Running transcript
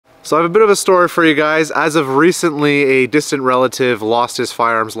So I have a bit of a story for you guys. As of recently, a distant relative lost his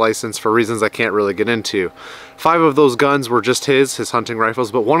firearms license for reasons I can't really get into. 5 of those guns were just his hunting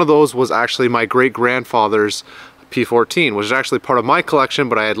rifles, but one of those was actually my great-grandfather's P14, which is actually part of my collection,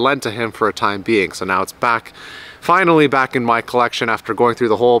 but I had lent to him for a time being. So now it's finally back in my collection after going through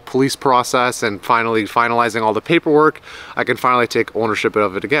the whole police process and finally finalizing all the paperwork. I can finally take ownership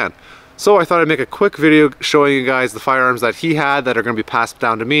of it again. So I thought I'd make a quick video showing you guys the firearms that he had that are going to be passed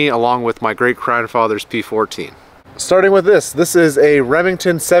down to me, along with my great-grandfather's P14. Starting with this is a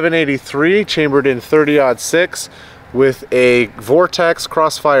Remington 783 chambered in 30-06 with a Vortex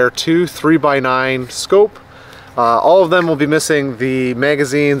Crossfire 2 3x9 scope. All of them will be missing the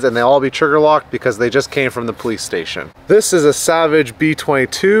magazines and they'll all be trigger locked because they just came from the police station. This is a Savage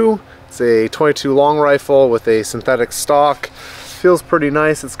B22. It's a 22 long rifle with a synthetic stock. Feels pretty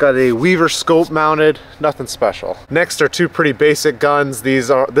nice. It's got a Weaver scope mounted, nothing special. Next are 2 pretty basic guns.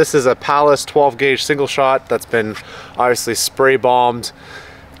 This is a Palace 12 gauge single shot that's been obviously spray bombed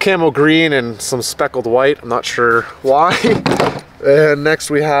camo green and some speckled white. I'm not sure why. And next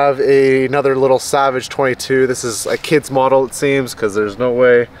we have another little Savage 22. This is a kid's model, it seems, because there's no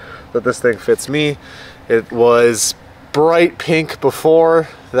way that this thing fits me. It was bright pink before.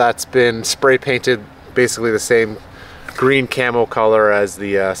 That's been spray painted basically the same green camo color as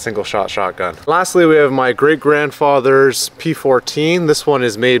the single shot shotgun. Lastly, we have my great-grandfather's P14. This one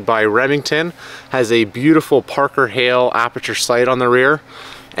is made by Remington, has a beautiful Parker Hale aperture sight on the rear,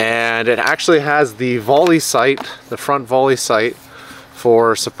 and it actually has the volley sight, the front volley sight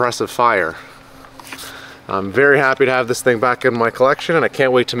for suppressive fire. I'm very happy to have this thing back in my collection, and I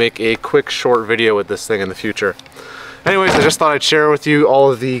can't wait to make a quick short video with this thing in the future. Anyways, I just thought I'd share with you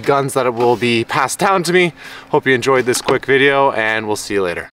all of the guns that will be passed down to me. Hope you enjoyed this quick video, and we'll see you later.